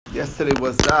Yesterday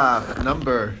was Daf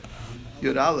number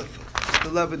Yud Aleph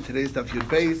 11. Today's Daf Yud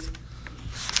Beis,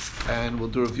 and we'll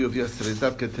do a review of yesterday's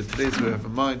Daf. Get to today's we have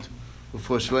in mind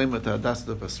before Shalem at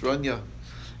Hadassah Basranya,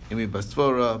 Amy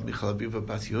Bastvora, Michal Aviva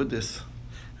Bas Yehudis,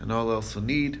 and all else who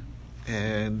need.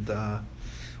 And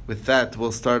with that,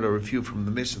 we'll start a review from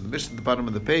the Mishnah. The Mishnah at the bottom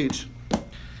of the page.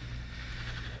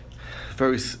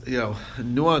 Very,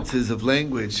 nuances of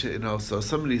language, so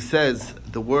somebody says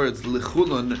the words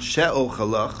lichulun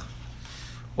she'ochalach,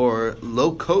 or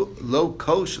lo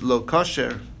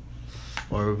kosher,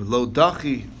 or lo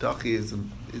dachi. Dachi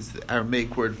is the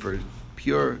Aramaic word for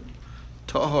pure.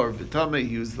 Tahor v'tamei, he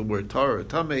used the word tahor or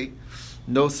tamei.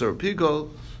 Noser pigol,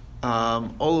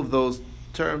 all of those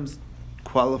terms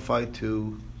qualify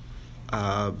to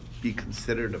be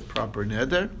considered a proper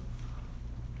neder.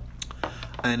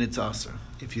 And it's aser.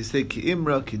 If you say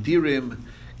ki'imra, ki'dirim,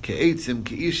 ki'etzim,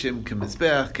 ki'ishim,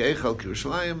 ki'mizbeach, ki'echal,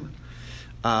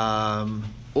 ki'Yerushalayim,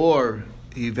 or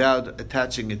he vowed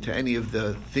attaching it to any of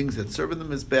the things that serve in the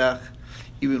mizbeach,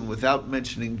 even without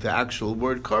mentioning the actual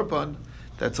word korban,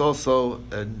 that's also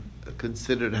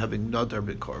considered having nadar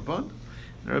b'korban.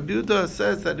 And Rabbi Yehuda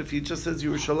says that if he just says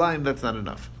Yerushalayim, that's not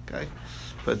enough. Okay,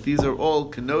 but these are all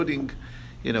connoting.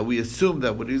 We assume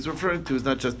that what he's referring to is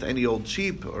not just any old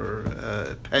sheep or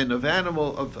a pen of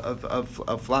animal,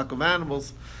 of flock of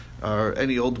animals, or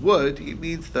any old wood. He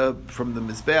means from the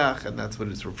mizbeach, and that's what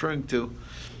he's referring to.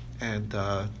 And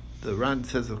the Ran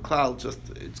says of Klal,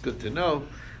 it's good to know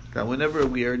that whenever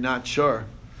we are not sure,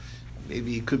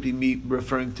 maybe it could be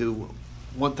referring to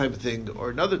one type of thing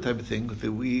or another type of thing,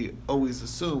 that we always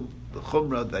assume the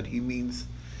chumrah that he means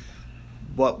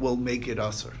what will make it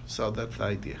asur. So that's the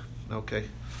idea. Okay.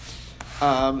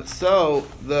 So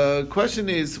the question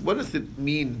is, what does it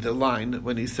mean, the line,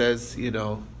 when he says,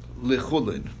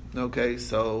 lichulin? Okay,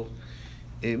 so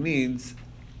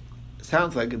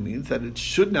sounds like it means that it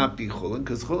should not be chulin,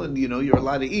 because chulin, you're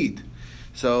allowed to eat.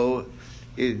 So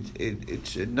it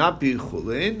should not be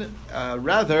chulin,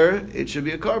 rather it should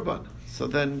be a korban. So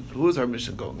then who is our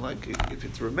mission going? Like, if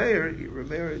it's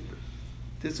Rameir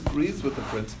disagrees with the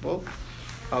principle.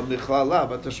 From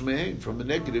the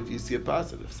negative, you see a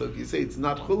positive. So if you say it's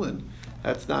not chulin,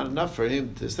 that's not enough for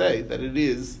him to say that it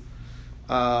is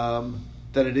a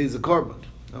korban.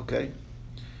 Okay,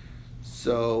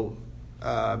 so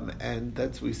and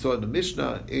that's we saw in the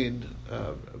Mishnah in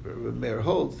Meir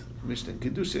holds Mishnah in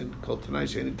Kiddushin called Tanai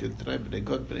Shein Tanai B'nei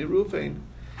Gad B'nei Ruvain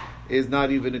is not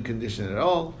even a condition at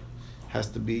all. Has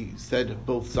to be said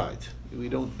both sides. We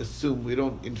don't assume, we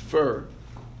don't infer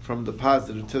from the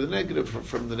positive to the negative, or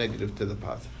from the negative to the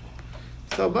positive.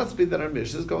 So it must be that our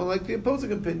Mishnah is going like the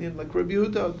opposing opinion, like Rabbi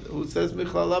Yehuda, who says,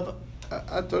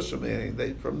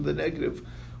 from the negative,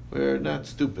 we're not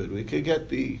stupid. We can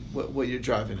get what you're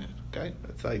driving at. Okay?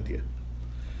 That's the idea.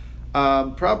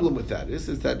 Problem with that is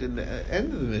that in the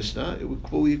end of the Mishnah,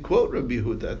 we quote Rabbi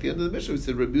Yehuda. At the end of the Mishnah, we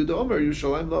said, Rabbi Yehuda Omer,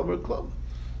 Yerushalayim lo Omer Klum.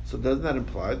 So doesn't that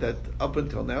imply that up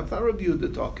until now, it's not Rabbi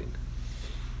Yehuda talking?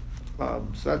 So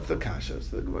that's the kasha.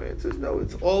 So the Gemara says, no,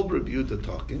 it's all Rabbi Yehuda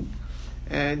talking,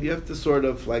 and you have to sort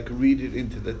of read it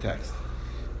into the text.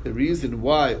 The reason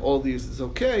why all these is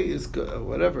okay is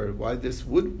why this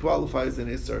would qualify as an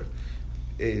Isser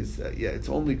is, it's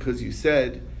only because you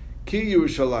said Ki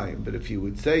Yerushalayim, but if you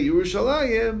would say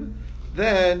Yerushalayim,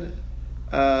 then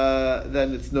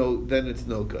it's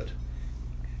no good.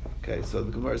 Okay, so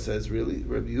the Gemara says, really,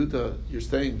 Rabbi Yehuda, you're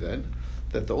saying then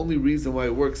that the only reason why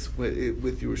it works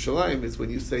with Yerushalayim is when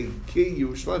you say Ki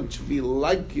Yerushalayim, it should be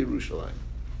like Yerushalayim.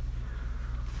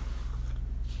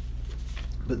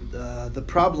 But the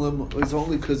problem is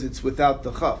only because it's without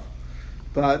the Chaf.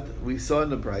 But we saw in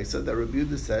the Brisa that Rabbi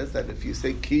Yehuda says that if you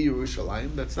say Ki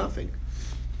Yerushalayim, that's nothing.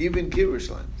 Even Ki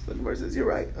Yerushalayim. So the Gemara says, you're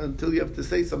right, until you have to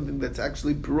say something that's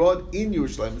actually brought in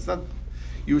Yerushalayim. It's not,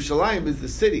 Yerushalayim is the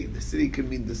city. The city can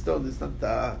mean the stone, it's not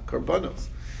the korbanos.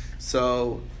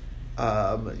 So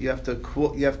you have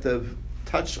to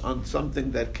touch on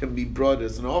something that can be brought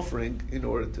as an offering in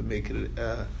order to make it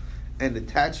an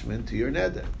attachment to your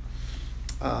neder,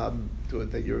 to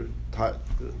it that you're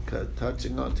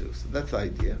touching onto. So that's the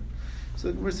idea. So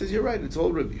the Gemara says, you're right, it's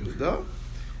all Rabbi Yehuda,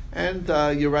 and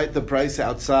you're right, the price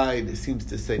outside seems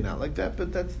to say not like that,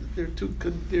 but they're two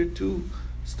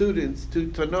students, two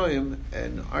Tanoim,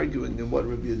 and arguing in what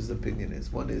Rabbi Yehuda's opinion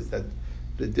is. One is that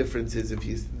the difference is if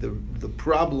the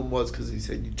problem was because he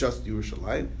said just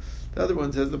Yerushalayim. The other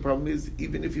one says the problem is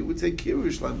even if you would say Ki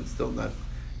Yerushalayim, it's still not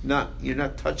you're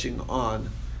not touching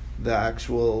on the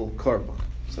actual korban.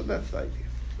 So that's the idea.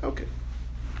 Okay.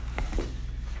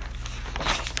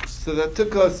 So that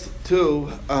took us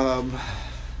to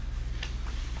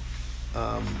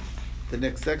the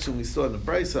next section we saw in the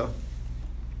Brisa,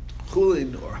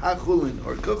 chulin or ha-chulin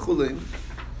or ka-chulin,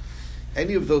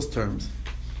 any of those terms,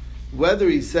 whether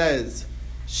he says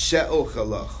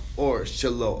she'ochalach or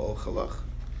shelo ochalach,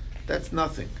 that's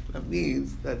nothing. That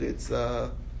means that it's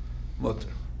mutter.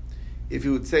 If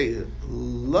you would say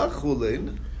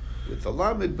lachulin with the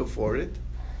lamed before it,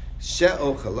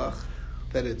 she'ochalach,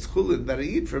 that it's chulin that I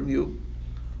eat from you,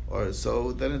 or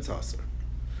so, then it's aser.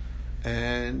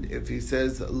 And if he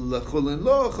says lachulin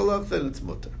lo ochalach, then it's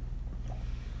mutter.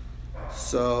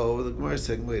 So the Gemara is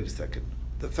saying, wait a second.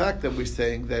 The fact that we're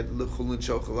saying that lechulin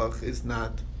shochalach is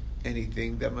not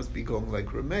anything that must be going like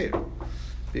Rameir,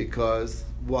 because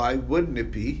why wouldn't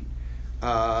it be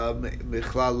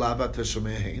michlal lavat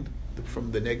hashemein?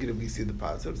 From the negative we see the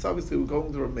positive. So obviously we're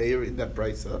going to Rameir in that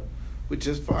brisa, which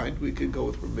is fine. We could go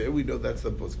with Rameir. We know that's the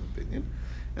opposing opinion,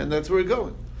 and that's where we're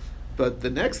going. But the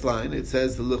next line it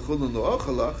says the lechulin lo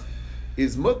ochalach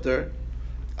is mutter,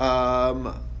 that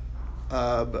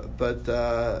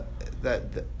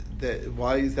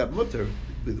why is that mutter?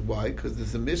 Why? Because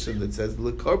there's a mission that says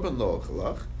lekarban lo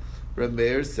ochalach.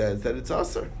 Rameir says that it's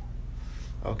aser.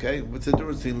 Okay, what's the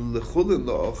difference between lechulin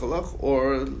lo ochalach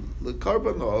or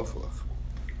lekarban lo ochalach?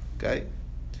 Okay,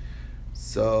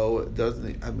 so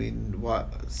doesn't I mean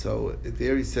what? So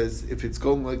there he says if it's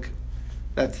going like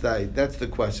that's the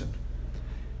question,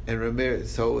 and Rameir.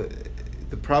 So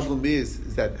the problem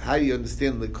is that how do you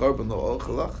understand lekarban lo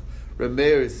ochalach?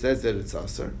 Rameir says that it's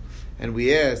aser. And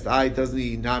we asked, doesn't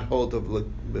he not hold of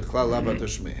Bichlal Lavat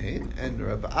Shmehein? And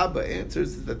Rav Abba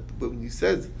answers that when he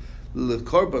says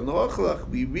L'Korban Ochalach,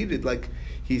 we read it like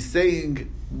he's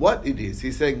saying what it is.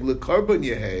 He's saying L'Korban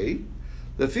Yehei,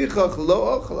 L'Fichach Lo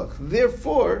Ochalach.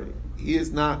 Therefore, he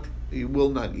will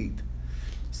not eat.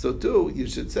 So too, you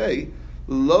should say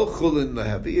Lo Chulin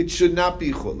Lehevi. It should not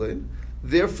be Chulin.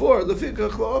 Therefore,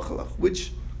 L'Fichach Lo Ochalach,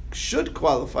 which should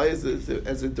qualify as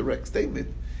a direct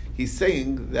statement. He's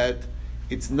saying that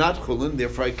it's not chulin,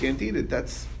 therefore I can't eat it.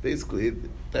 That's basically,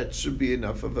 that should be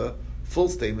enough of a full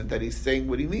statement that he's saying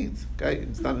what he means. Okay,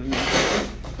 it's not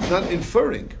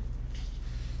inferring.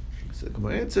 So the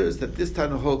Gemara answers that this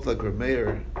Tana holds like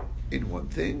Rameir in one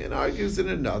thing and argues in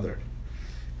another.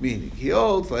 Meaning, he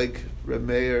holds like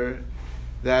Rameir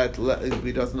that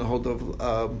he doesn't hold of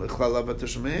Mechlal Lavat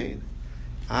Shemein.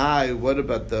 What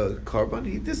about the korban?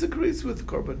 He disagrees with the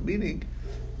korban, meaning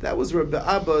that was Rabbi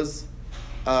Abba's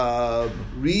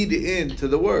read into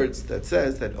the words that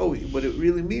says that, what it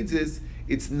really means is,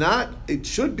 it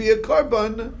should be a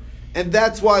korban, and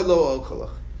that's why lo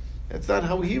ochalach. That's not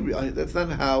how that's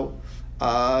not how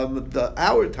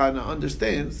our Tana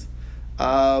understands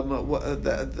what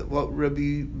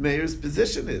Rabbi Meir's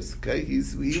position is. Okay, he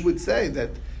would say that,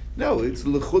 no, it's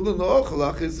l'chulin lo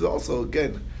ochalach is also,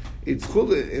 again, it's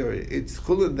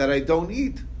chulin that I don't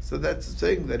eat. So that's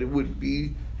saying that it would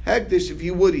be Hagdish if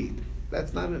you would eat.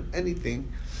 That's not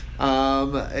anything.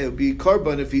 It would be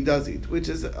korban if he does eat, which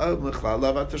is mechlal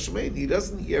lavat shmein. He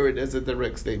doesn't hear it as a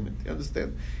direct statement. You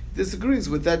understand? He disagrees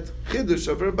with that chiddush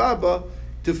of Rav Abba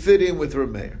to fit in with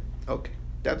Rameir. Okay,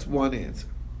 that's one answer.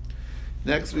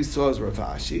 Next we saw is Rav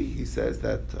Ashi. He says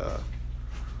that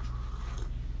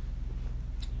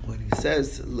when he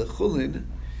says lechulin,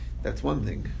 that's one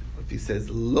thing. If he says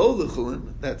lo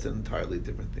lechulin, that's an entirely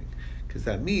different thing. Because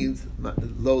that means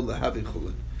lo lahavi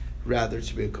chulin, rather it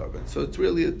should be a korban. So it's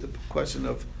really a question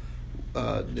of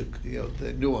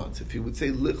the nuance. If you would say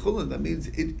chulin, that means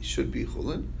it should be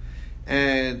chulin,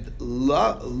 and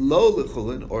lo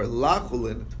lechulin or la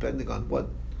chulin, depending on what.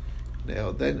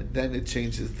 Then it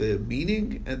changes the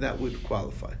meaning, and that would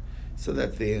qualify. So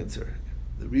that's the answer.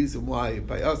 The reason why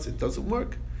by us it doesn't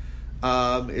work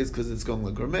is because it's going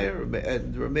like Rameir,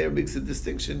 and Rameir makes a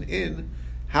distinction in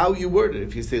how you word it.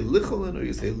 If you say lichulin or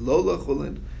you say lo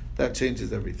lechulin, that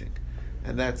changes everything.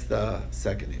 And that's the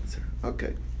second answer.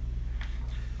 Okay.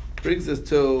 Brings us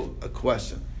to a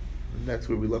question. And that's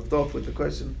where we left off with the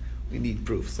question. We need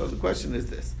proof. So the question is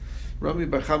this. Rami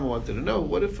Bar Chama wanted to know,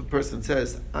 what if a person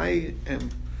says, I'm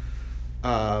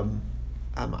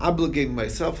obligating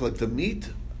myself like the meat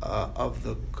of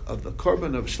the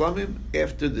korban of shlamim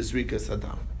after the zrikas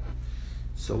hadam.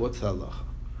 So what's the halacha?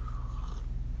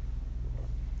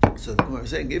 So the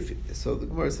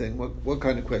Gemara is saying, what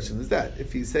kind of question is that?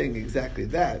 If he's saying exactly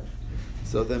that,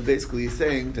 so then basically he's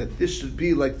saying that this should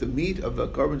be like the meat of a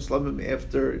korban shlamim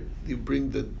after you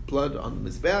bring the blood on the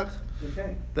mizbeach.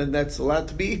 Okay. Then that's allowed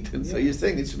to be eaten. Yeah. So you're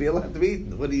saying it should be allowed to be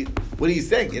eaten. What are you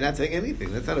saying? You're not saying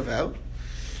anything. That's not a vow.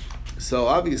 So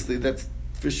obviously that's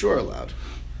for sure allowed.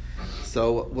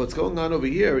 So what's going on over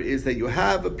here is that you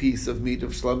have a piece of meat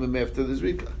of shlamim after the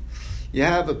zrika. You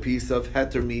have a piece of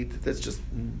heter meat that's just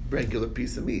regular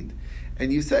piece of meat.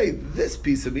 and you say this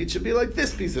piece of meat should be like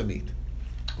this piece of meat.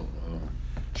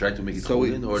 Try to make it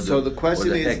so the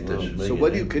question is, so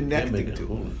what are you connecting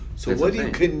to? So what are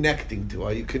you connecting to?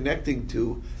 Are you connecting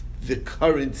to the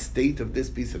current state of this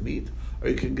piece of meat? Or are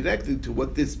you connecting to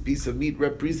what this piece of meat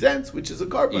represents, which is a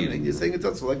carbon? And you're saying it's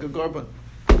also like a carbon.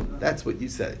 That's what you're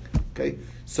saying. Okay?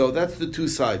 So that's the two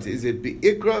sides. Is it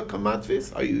bi'ikra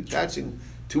kamatvis? Are you attaching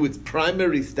to its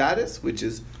primary status, which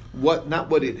is not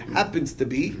what it happens to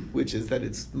be, which is that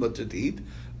it's mutter to eat,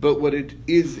 but what it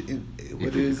is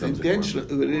intentional,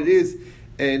 what it is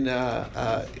in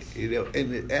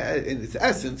its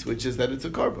essence, which is that it's a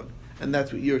carbon, and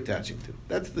that's what you're attaching to.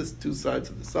 That's the two sides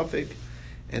of the suffix,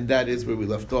 and that is where we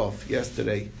left off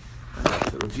yesterday. And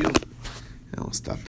that's the review. And we'll stop.